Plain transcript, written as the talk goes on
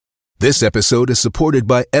This episode is supported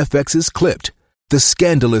by FX's Clipped, the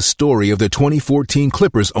scandalous story of the 2014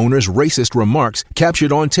 Clippers owner's racist remarks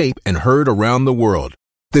captured on tape and heard around the world.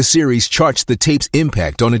 The series charts the tape's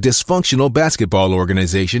impact on a dysfunctional basketball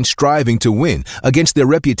organization striving to win against their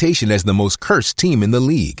reputation as the most cursed team in the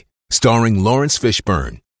league. Starring Lawrence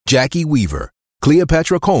Fishburne, Jackie Weaver,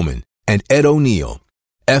 Cleopatra Coleman, and Ed O'Neill.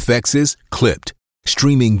 FX's Clipped,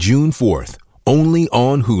 streaming June 4th, only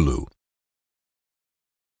on Hulu.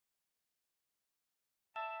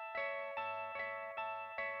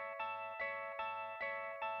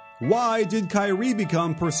 Why did Kyrie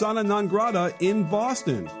become persona non grata in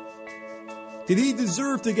Boston? Did he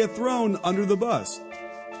deserve to get thrown under the bus?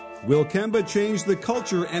 Will Kemba change the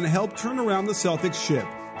culture and help turn around the Celtics ship?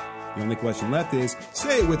 The only question left is,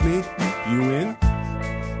 say it with me, you in?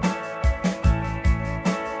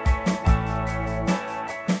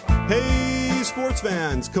 Hey sports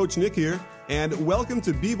fans, Coach Nick here, and welcome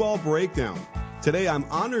to B-Ball Breakdown. Today, I'm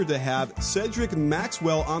honored to have Cedric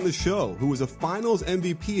Maxwell on the show, who was a Finals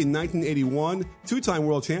MVP in 1981, two-time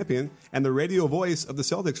world champion, and the radio voice of the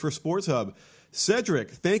Celtics for Sports Hub. Cedric,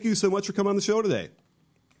 thank you so much for coming on the show today.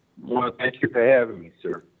 Well, thank you for having me,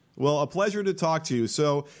 sir. Well, a pleasure to talk to you.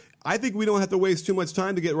 So I think we don't have to waste too much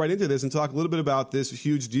time to get right into this and talk a little bit about this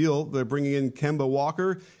huge deal. They're bringing in Kemba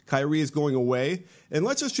Walker. Kyrie is going away. And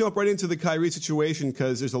let's just jump right into the Kyrie situation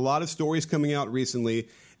because there's a lot of stories coming out recently.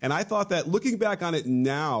 And I thought that looking back on it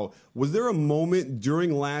now, was there a moment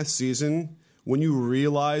during last season when you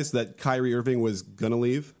realized that Kyrie Irving was going to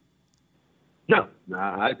leave? No,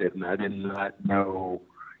 I didn't. I did not know,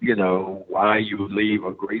 why you would leave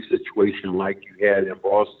a great situation like you had in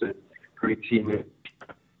Boston, great team,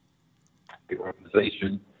 the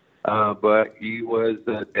organization. But he was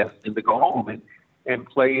destined to go home and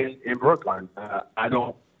play in Brooklyn. I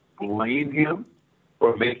don't blame him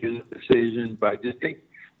for making the decision, but I just think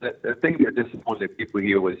the thing that disappointed people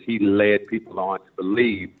here was he led people on to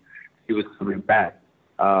believe he was coming back.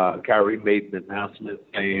 Kyrie made an announcement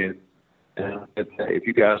saying, if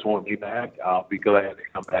you guys want me back, I'll be glad to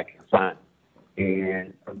come back and sign.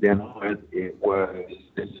 And from then on, it was,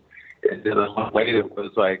 and then a month later, it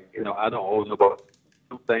was like, I don't owe nobody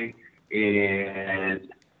something, and,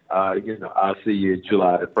 I'll see you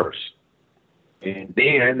July the 1st. And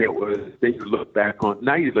then then you look back on,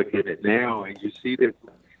 now you look at it now and you see that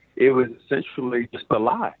it was essentially just a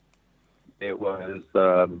lie. It was,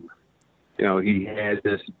 he had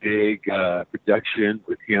this big production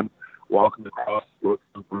with him walking across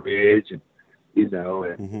Brooklyn Bridge and and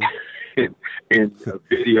a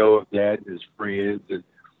video of that and his friends. And,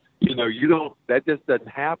 that just doesn't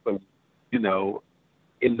happen, in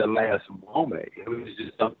the last moment. It was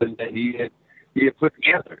just something that he had put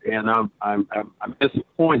together. And I'm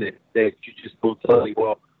disappointed that you just don't tell me,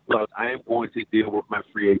 well, look, I am going to deal with my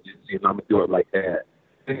free agency, and I'm going to do it like that.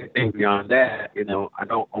 And beyond that, I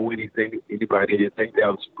don't owe anything to anybody. I think that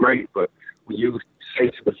was great. But when you say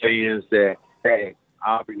to the fans that, hey,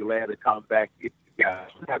 I'll be glad to come back if you guys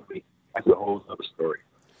have me, that's a whole other story.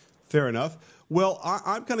 Fair enough. Well,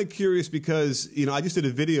 I'm kind of curious because, I just did a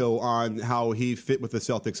video on how he fit with the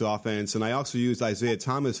Celtics offense, and I also used Isaiah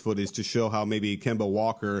Thomas footage to show how maybe Kemba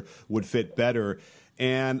Walker would fit better.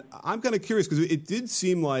 And I'm kind of curious because it did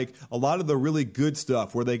seem like a lot of the really good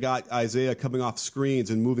stuff where they got Isaiah coming off screens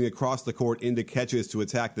and moving across the court into catches to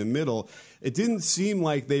attack the middle, it didn't seem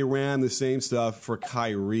like they ran the same stuff for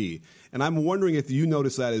Kyrie. And I'm wondering if you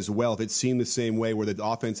noticed that as well, if it seemed the same way where the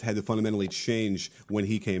offense had to fundamentally change when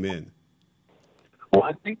he came in. Well,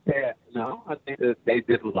 I think that they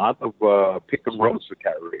did a lot of pick and rolls for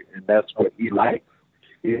Kyrie, and that's what he liked.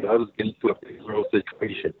 I was getting to a pick and roll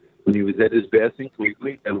situation. When he was at his best in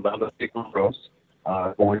Cleveland, a lot of pick and rolls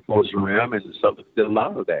going close to rim, and the Celtics did a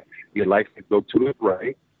lot of that. He likes to go to it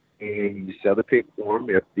right, and you set a pick for him.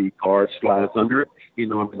 If the guard slides under it, he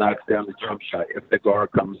knocks down the jump shot. If the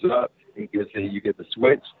guard comes up and gets in, you get the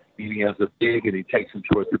switch, and he has a big, and he takes him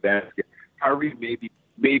towards the basket. Kyrie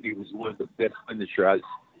maybe was one of the best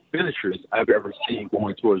finishers I've ever seen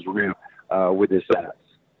going towards the rim with his size.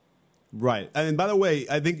 Right. And by the way,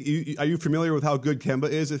 I think are you familiar with how good Kemba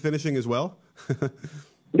is at finishing as well?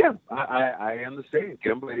 Yeah, I understand.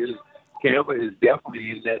 Kemba is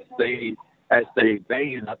definitely in that same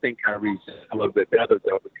vein. I think Kyrie's a little bit better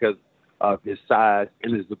though because of his size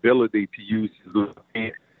and his ability to use his left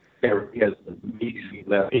hand. Kyrie has an amazing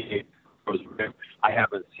left hand. I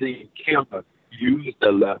haven't seen Kemba use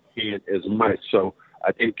the left hand as much, so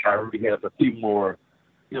I think Kyrie has a few more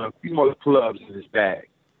clubs in his bag.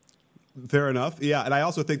 Fair enough. Yeah, and I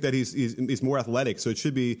also think that he's more athletic, so it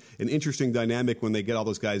should be an interesting dynamic when they get all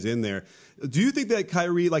those guys in there. Do you think that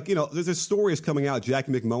Kyrie, there's a stories coming out,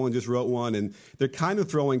 Jackie McMullen just wrote one, and they're kind of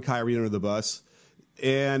throwing Kyrie under the bus.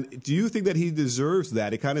 And do you think that he deserves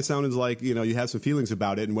that? It kind of sounded like, you have some feelings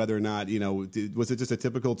about it and whether or not, was it just a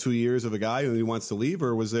typical 2 years of a guy and he wants to leave,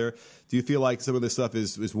 or do you feel like some of this stuff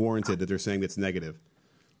is warranted that they're saying it's negative?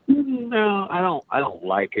 No, I don't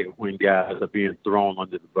like it when guys are being thrown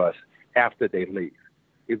under the bus after they leave.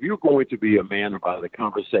 If you're going to be a man about the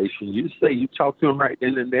conversation, you talk to him right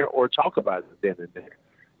then and there, or talk about it then and there.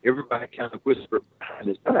 Everybody kind of whisper behind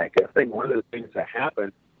his back. I think one of the things that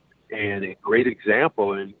happened, and a great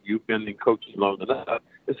example, and you've been in coaching long enough,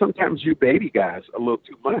 is sometimes you baby guys a little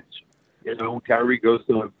too much. Kyrie goes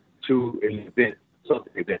to an event,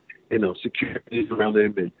 something event, security is around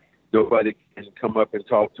him, and nobody can come up and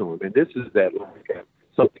talk to him. And this is that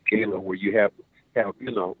something Gala where you have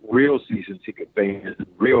real season ticket fans and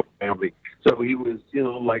real family. So he was,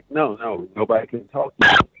 no, nobody can talk to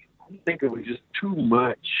him. I think it was just too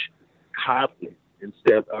much coddling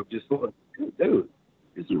instead of just going, dude,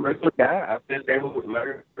 this is a regular guy. I've been there with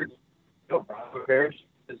Larry, Robert Parrish,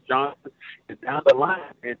 Johnson, and down the line.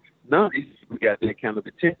 And none of these people got that kind of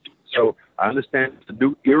attention. So I understand it's a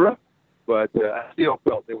new era, but I still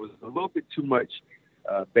felt there was a little bit too much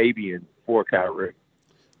babying for Kyrie.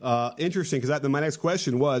 Interesting, because my next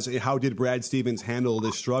question was, how did Brad Stevens handle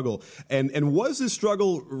this struggle? And was this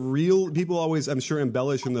struggle real? People always, I'm sure,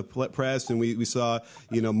 embellish in the press, and we saw,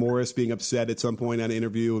 Morris being upset at some point on an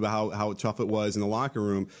interview about how tough it was in the locker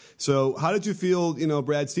room. So how did you feel,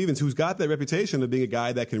 Brad Stevens, who's got that reputation of being a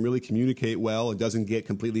guy that can really communicate well and doesn't get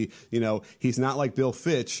completely, he's not like Bill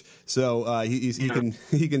Fitch, so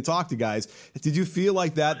he can talk to guys. Did you feel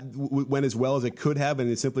like that went as well as it could have, and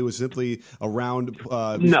it was simply a round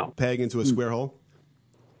peg into a square hole?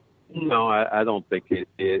 No, I don't think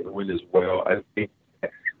it went as well. I think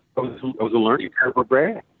it was a learning curve for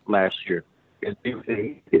Brad last year. And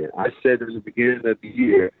I said in the beginning of the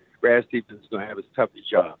year, Brad Stevens is going to have his toughest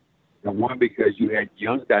job. And one, because you had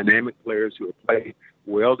young, dynamic players who had played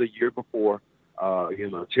well the year before.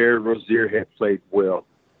 Terry Rozier had played well.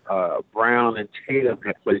 Brown and Tatum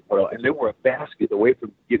had played well. And they were a basket away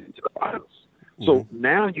from getting to the finals. So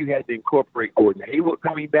now you had to incorporate Gordon Hayward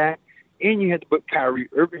coming back, and you had to put Kyrie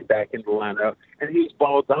Irving back in the lineup, and he's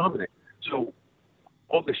ball dominant. So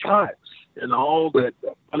all the shots and all the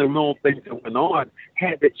fundamental things that went on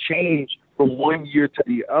had to change from one year to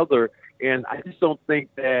the other. And I just don't think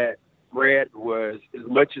that Brad was, as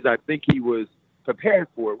much as I think he was prepared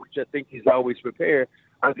for it, which I think he's always prepared,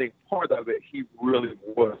 I think part of it he really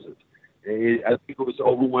wasn't. I think it was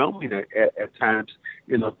overwhelming at times,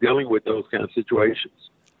 dealing with those kind of situations.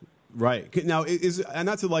 Right. Now, and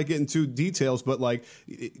not to get into details, but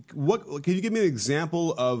what can you give me an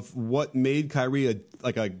example of what made Kyrie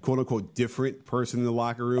a quote unquote different person in the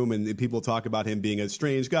locker room? And people talk about him being a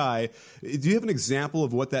strange guy. Do you have an example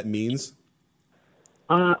of what that means?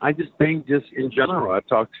 I just think, just in general, I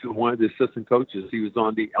talked to one of the assistant coaches. He was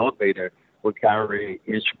on the elevator with Kyrie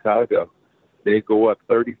in Chicago. They go up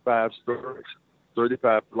 35 stories,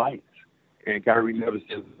 35 flights, and Kyrie never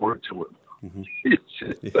says a word to him.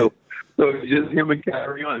 Mm-hmm. So it's just him and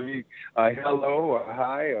Kyrie on. I mean, hello or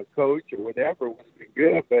hi or coach or whatever would have been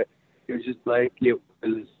good, but it was just like it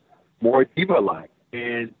was more diva-like.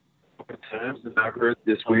 And times, and I've heard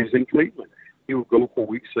this way in Cleveland, he would go for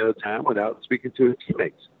weeks at a time without speaking to his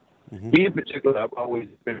teammates. Mm-hmm. Me in particular, I've always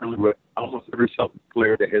been really with almost every Celtics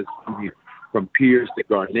player that has come here, from Pierce to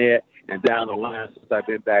Garnett and down the line since I've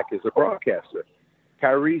been back as a broadcaster.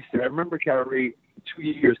 Kyrie said, I remember Kyrie, 2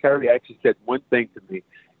 years, Kyrie actually said one thing to me,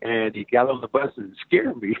 and he got on the bus and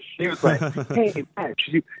scared me. He was like, hey, Max,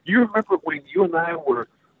 you remember when you and I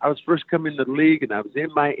was first coming to the league, and I was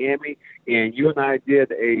in Miami, and you and I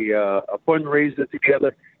did a fundraiser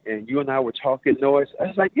together, and you and I were talking noise. I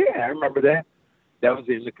was like, yeah, I remember that. That was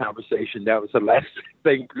in the conversation. That was the last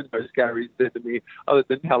thing Kyrie said to me, other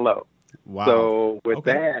than hello. Wow. So with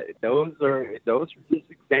that, those are just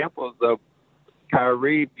examples of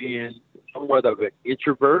Kyrie being somewhat of an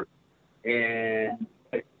introvert, and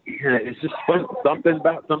it's just fun. Something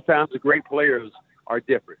about sometimes the great players are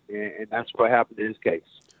different, and that's what happened in his case.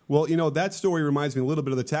 Well, that story reminds me a little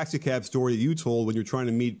bit of the taxi cab story you told when you're trying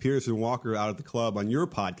to meet Pearson Walker out at the club on your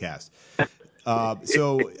podcast.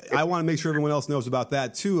 So I want to make sure everyone else knows about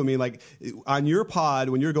that too. I mean, on your pod,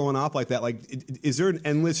 when you're going off like that, is there an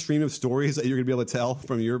endless stream of stories that you're going to be able to tell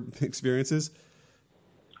from your experiences?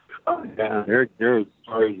 Oh, yeah, there are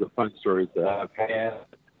stories, of fun stories that I've had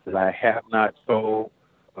that I have not told.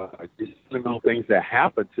 Just little things that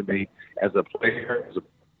happened to me as a player,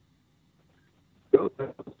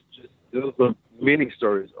 those are many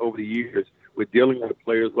stories over the years with dealing with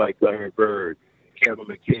players like Larry Bird, Kevin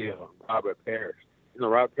McHale, Robert Parrish.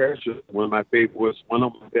 Robert Parrish was one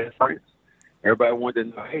of my best friends. Everybody wanted to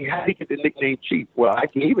know, hey, how did he get the nickname Chief? Well, I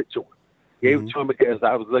gave it to him. Gave it to him because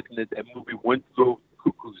I was looking at that movie One Flew Over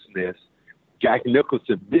the Cuckoo's Nest, Jack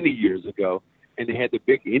Nicholson, many years ago, and they had the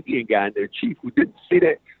big Indian guy in there, Chief, who didn't say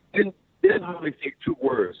that, didn't hardly say two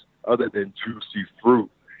words other than juicy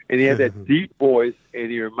fruit. And he had that deep voice,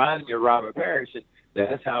 and he reminded me of Robert Parrish, and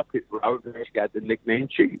that's how Robert Parrish got the nickname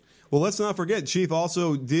Chief. Well, let's not forget, Chief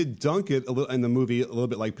also did dunk it a little in the movie, a little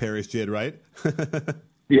bit like Parrish did, right?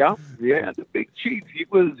 Yeah, the big Chief. He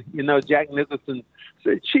was, Jack Nicholson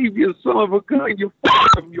said, Chief, you son of a gun, you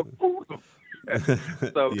fooled him.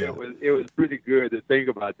 So yeah. it was pretty good to think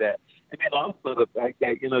about that. And then also the fact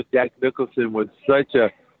that, Jack Nicholson was such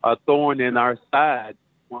a thorn in our side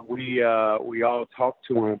when we all talked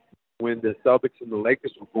to him when the Celtics and the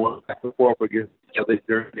Lakers were going back and forth against each other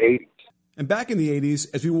during the 80s. And back in the 80s,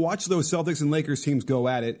 as we watched those Celtics and Lakers teams go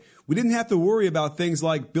at it, we didn't have to worry about things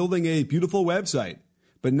like building a beautiful website.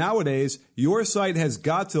 But nowadays, your site has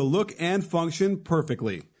got to look and function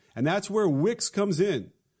perfectly. And that's where Wix comes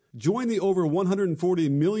in. Join the over 140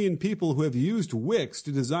 million people who have used Wix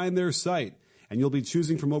to design their site, and you'll be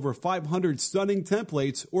choosing from over 500 stunning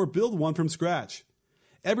templates or build one from scratch.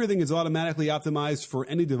 Everything is automatically optimized for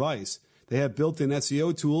any device. They have built-in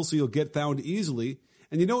SEO tools so you'll get found easily,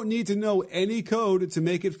 and you don't need to know any code to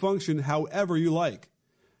make it function however you like.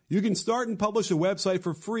 You can start and publish a website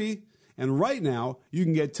for free, and right now you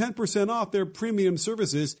can get 10% off their premium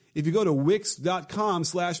services if you go to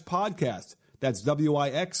wix.com/podcast. That's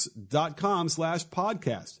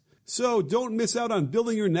wix.com/podcast. So don't miss out on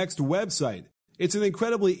building your next website. It's an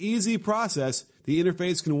incredibly easy process. The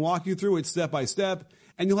interface can walk you through it step by step,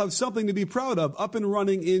 and you'll have something to be proud of up and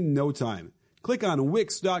running in no time. Click on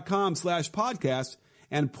wix.com/podcast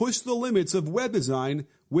and push the limits of web design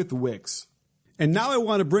with Wix. And now I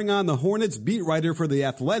want to bring on the Hornets beat writer for The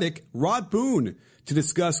Athletic, Rod Boone, to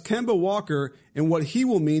discuss Kemba Walker and what he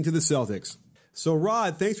will mean to the Celtics. So,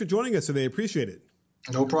 Rod, thanks for joining us today. I appreciate it.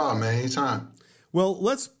 No problem, man. Anytime. Well,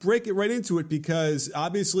 let's break it right into it because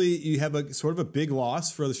obviously you have a sort of a big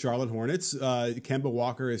loss for the Charlotte Hornets. Kemba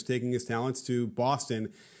Walker is taking his talents to Boston.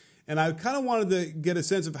 And I kind of wanted to get a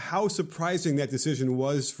sense of how surprising that decision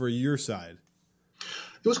was for your side.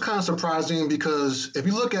 It was kind of surprising because if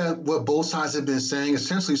you look at what both sides have been saying,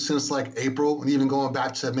 essentially since like April and even going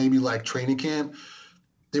back to maybe like training camp,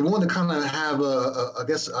 they wanted to kind of have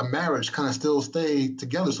a marriage kind of still stay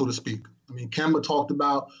together, so to speak. I mean, Kemba talked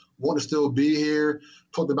about wanting to still be here,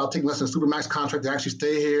 talked about taking less than a Supermax contract to actually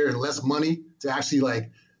stay here and less money to actually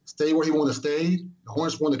like stay where he wanted to stay. The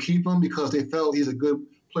Hornets wanted to keep him because they felt he's a good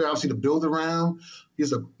player, obviously, to build around.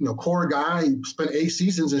 He's a core guy. He spent 8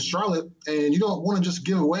 seasons in Charlotte, and you don't want to just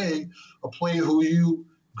give away a player who you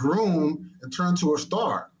groom and turn to a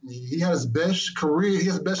star. I mean, he had his best career. He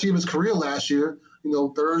has the best year of his career last year.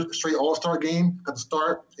 Third straight All-Star game at the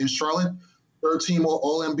start in Charlotte, third team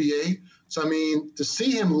All-NBA. So, I mean, to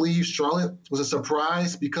see him leave Charlotte was a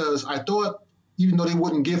surprise because I thought even though they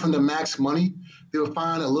wouldn't give him the max money, they would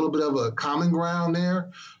find a little bit of a common ground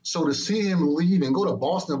there. So to see him leave and go to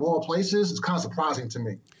Boston of all places is kind of surprising to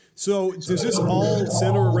me. So does this all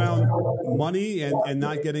center around money and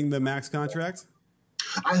not getting the max contract?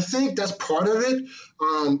 I think that's part of it.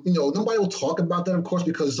 Nobody will talk about that, of course,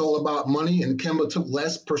 because it's all about money, and Kemba took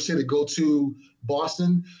less per se to go to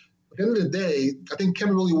Boston. At the end of the day, I think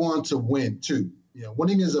Kemba really wanted to win, too.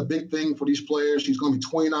 Winning is a big thing for these players. He's going to be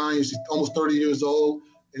 29. He's almost 30 years old.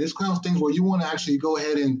 And it's kind of things where you want to actually go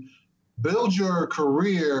ahead and build your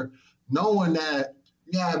career knowing that,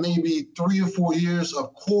 maybe 3 or 4 years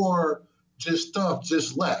of core stuff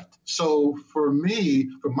left. So for me,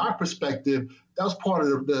 from my perspective, that was part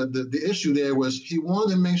of the issue there was he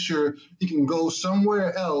wanted to make sure he can go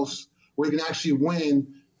somewhere else where he can actually win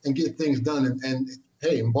and get things done. And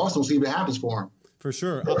hey, in Boston, we'll see what happens for him. For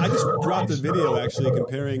sure. I just dropped a video actually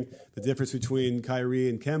comparing the difference between Kyrie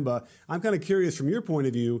and Kemba. I'm kind of curious from your point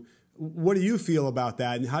of view, what do you feel about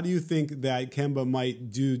that? And how do you think that Kemba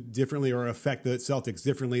might do differently or affect the Celtics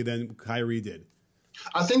differently than Kyrie did?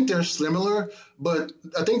 I think they're similar, but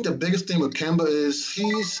I think the biggest thing with Kemba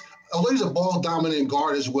is although he's a ball-dominant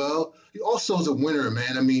guard as well, he also is a winner,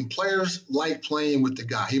 man. I mean, players like playing with the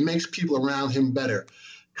guy. He makes people around him better.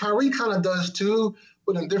 Kyrie kind of does too,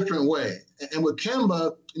 but in a different way. And with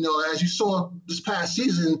Kemba, as you saw this past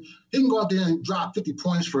season, he can go out there and drop 50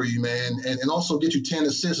 points for you, man, and also get you 10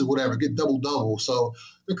 assists or whatever, get double-double. So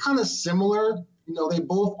they're kind of similar. They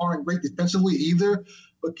both aren't great defensively either,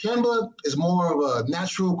 But Kemba is more of a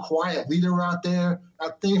natural, quiet leader out there. I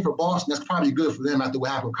think for Boston, that's probably good for them after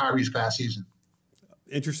what happened with Kyrie's past season.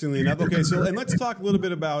 Interestingly enough. Okay, so and let's talk a little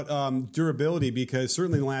bit about durability, because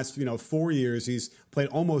certainly in the last 4 years he's played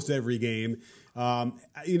almost every game.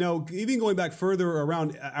 Even going back further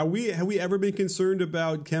around, have we ever been concerned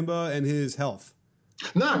about Kemba and his health?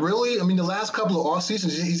 Not really. I mean, the last couple of off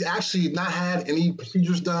seasons, he's actually not had any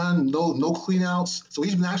procedures done, no clean outs. So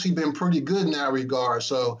he's actually been pretty good in that regard.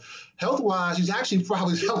 So health wise, he's actually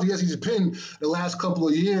probably as healthy as he's been the last couple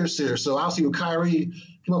of years here. So obviously with Kyrie,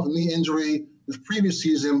 came up with a knee injury this previous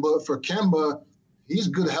season, but for Kemba, he's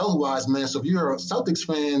good health wise, man. So if you're a Celtics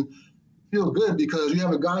fan, feel good because you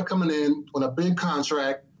have a guy coming in on a big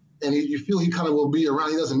contract, and you feel he kind of will be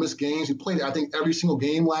around. He doesn't miss games. He played, I think, every single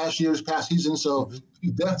game last year, this past season. So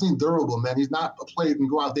he's definitely durable, man. He's not a player who can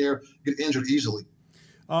go out there and get injured easily.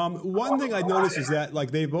 One thing I noticed is that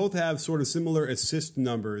they both have sort of similar assist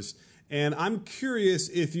numbers. And I'm curious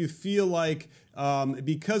if you feel like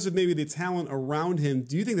because of maybe the talent around him,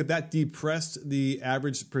 do you think that depressed the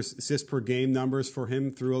average assist per game numbers for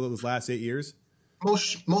him through all those last 8 years?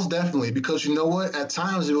 Most definitely, because you know what? At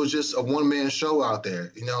times it was just a one-man show out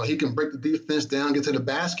there. He can break the defense down, get to the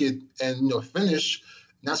basket, and finish.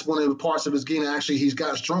 And that's one of the parts of his game actually he's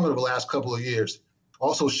gotten stronger over the last couple of years.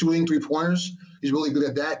 Also shooting three-pointers, he's really good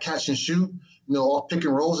at that, catch and shoot, off pick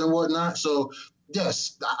and rolls and whatnot. So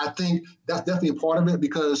yes, I think that's definitely a part of it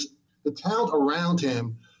because the talent around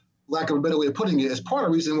him, lack of a better way of putting it, is part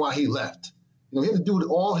of the reason why he left. He had to do it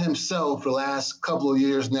all himself for the last couple of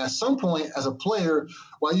years. And at some point, as a player,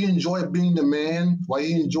 while you enjoy being the man, while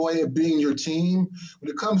you enjoy it being your team, when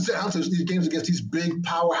it comes down to these games against these big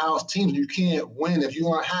powerhouse teams, you can't win. If you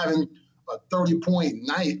aren't having a 30-point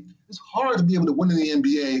night, it's hard to be able to win in the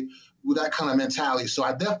NBA with that kind of mentality. So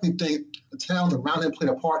I definitely think the talent around him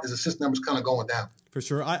played a part as assist numbers kind of going down. For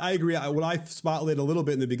sure. I agree. What I spotlighted a little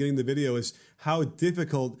bit in the beginning of the video is how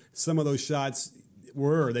difficult some of those shots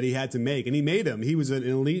were that he had to make, and he made them. He was an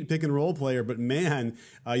elite pick and roll player, but man,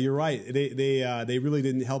 you're right. They really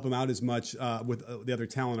didn't help him out as much with the other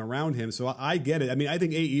talent around him. So I get it. I mean, I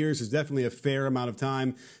think 8 years is definitely a fair amount of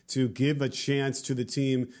time to give a chance to the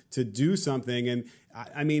team to do something. And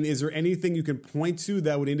I mean, is there anything you can point to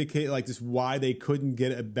that would indicate just why they couldn't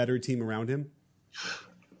get a better team around him?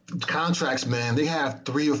 Contracts, man. They have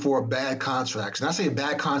 3 or 4 bad contracts. And I say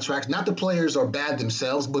bad contracts, not the players are bad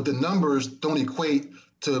themselves, but the numbers don't equate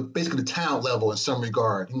to basically the talent level in some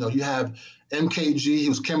regard. You have MKG, he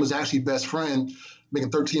was Kemba's actually best friend,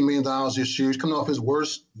 making $13 million this year. He's coming off his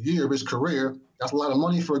worst year of his career. That's a lot of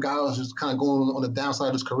money for a guy who's just kind of going on the downside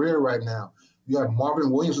of his career right now. You have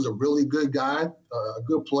Marvin Williams, who's a really good guy, a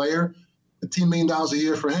good player, $15 million a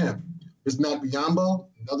year for him. There's Matt Biyombo,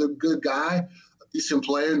 another good guy, decent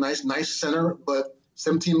player, nice center, but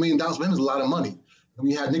 $17 million for him is a lot of money. And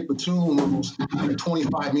we had Nick Batum, who's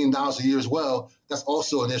 $25 million a year as well. That's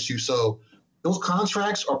also an issue. So those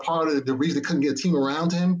contracts are part of the reason they couldn't get a team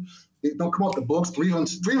around him. They don't come off the books. Three of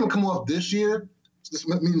them come off this year. This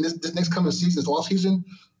next coming season, this off season.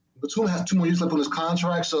 Batum has 2 more years left on his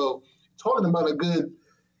contract. So talking about a good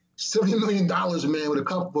 $70 million, man, with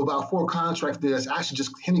about 4 contracts there, that's actually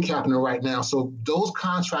just handicapping it right now. So those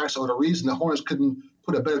contracts are the reason the Hornets couldn't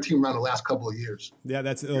put a better team around the last couple of years. Yeah,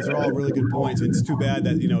 those are all really good points. It's too bad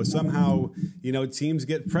that somehow teams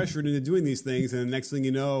get pressured into doing these things, and the next thing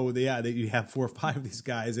you know, that you have 4 or 5 of these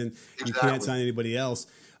guys, and you can't sign anybody else.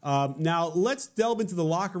 Now let's delve into the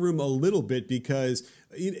locker room a little bit because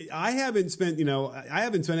I haven't spent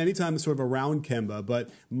any time sort of around Kemba, but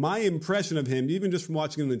my impression of him, even just from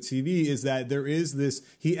watching him on TV, is that there is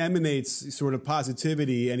he emanates sort of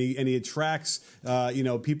positivity and he attracts,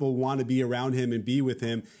 people want to be around him and be with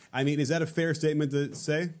him. I mean, is that a fair statement to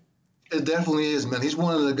say? It definitely is, man. He's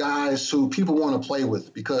one of the guys who people want to play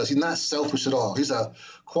with because he's not selfish at all. He's a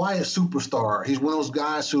quiet superstar. He's one of those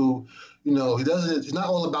guys who, he's not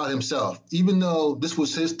all about himself. Even though this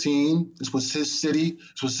was his team, this was his city,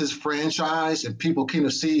 this was his franchise, and people came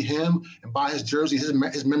to see him and buy his jersey,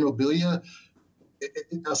 his memorabilia,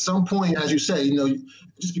 at some point, as you say, it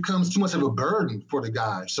just becomes too much of a burden for the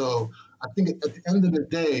guy. So I think at the end of the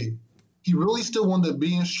day, he really still wanted to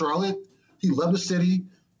be in Charlotte. He loved the city.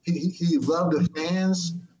 He loved the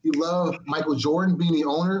fans. He loved Michael Jordan being the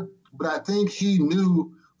owner. But I think he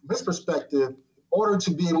knew, from his perspective, in order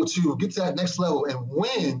to be able to get to that next level and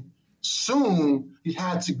win, soon he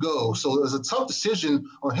had to go. So it was a tough decision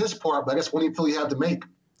on his part, but I guess one he felt he had to make.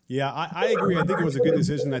 Yeah, I agree. I think it was a good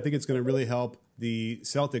decision. I think it's going to really help the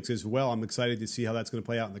Celtics as well. I'm excited to see how that's going to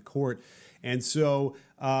play out in the court. And so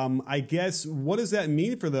I guess what does that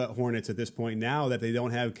mean for the Hornets at this point now that they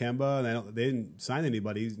don't have Kemba and they didn't sign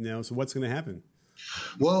anybody? So what's going to happen?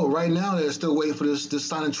 Well, right now they're still waiting for this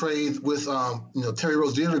sign and trade with Terry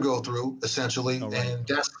Rozier to go through essentially, right. And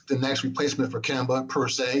that's the next replacement for Kemba per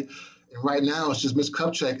se. And right now it's just Mitch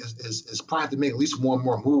Kupchak is probably have to make at least one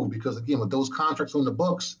more move because again with those contracts on the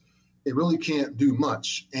books, they really can't do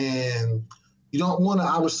much. And you don't want to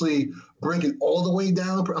obviously break it all the way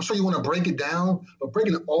down. I'm sure you want to break it down, but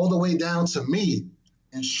breaking it all the way down to me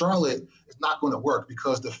in Charlotte is not going to work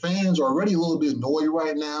because the fans are already a little bit annoyed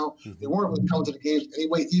right now. Mm-hmm. They weren't really coming to the games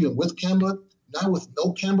anyway, even with Kemba. Now with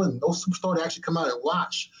no Kemba, no superstar to actually come out and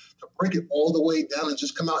watch, to break it all the way down and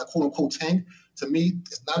just come out and quote-unquote tank, to me,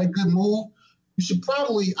 it's not a good move. You should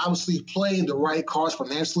probably obviously play the right cards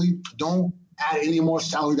financially. Don't add any more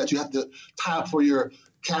salary that you have to tie up for your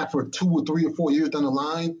cap for 2 or 3 or 4 years down the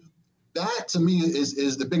line. That to me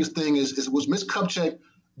is the biggest thing is was Mitch Kupchak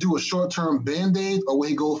do a short-term Band-Aid or will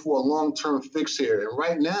he go for a long-term fix here? And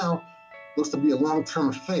right now, looks to be a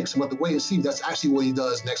long-term fix. And we'll have to wait and see if that's actually what he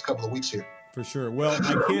does next couple of weeks here. For sure. Well, I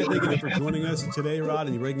can't thank you for joining us today, Rod,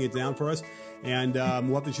 and you're breaking it down for us. And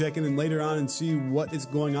we'll have to check in later on and see what is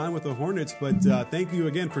going on with the Hornets. But thank you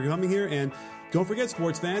again for coming here. And don't forget,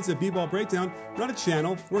 sports fans, at B-Ball Breakdown, we're not a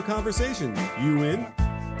channel, we're a conversation. You in?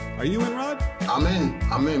 Are you in, Rod? I'm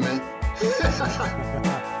in, man.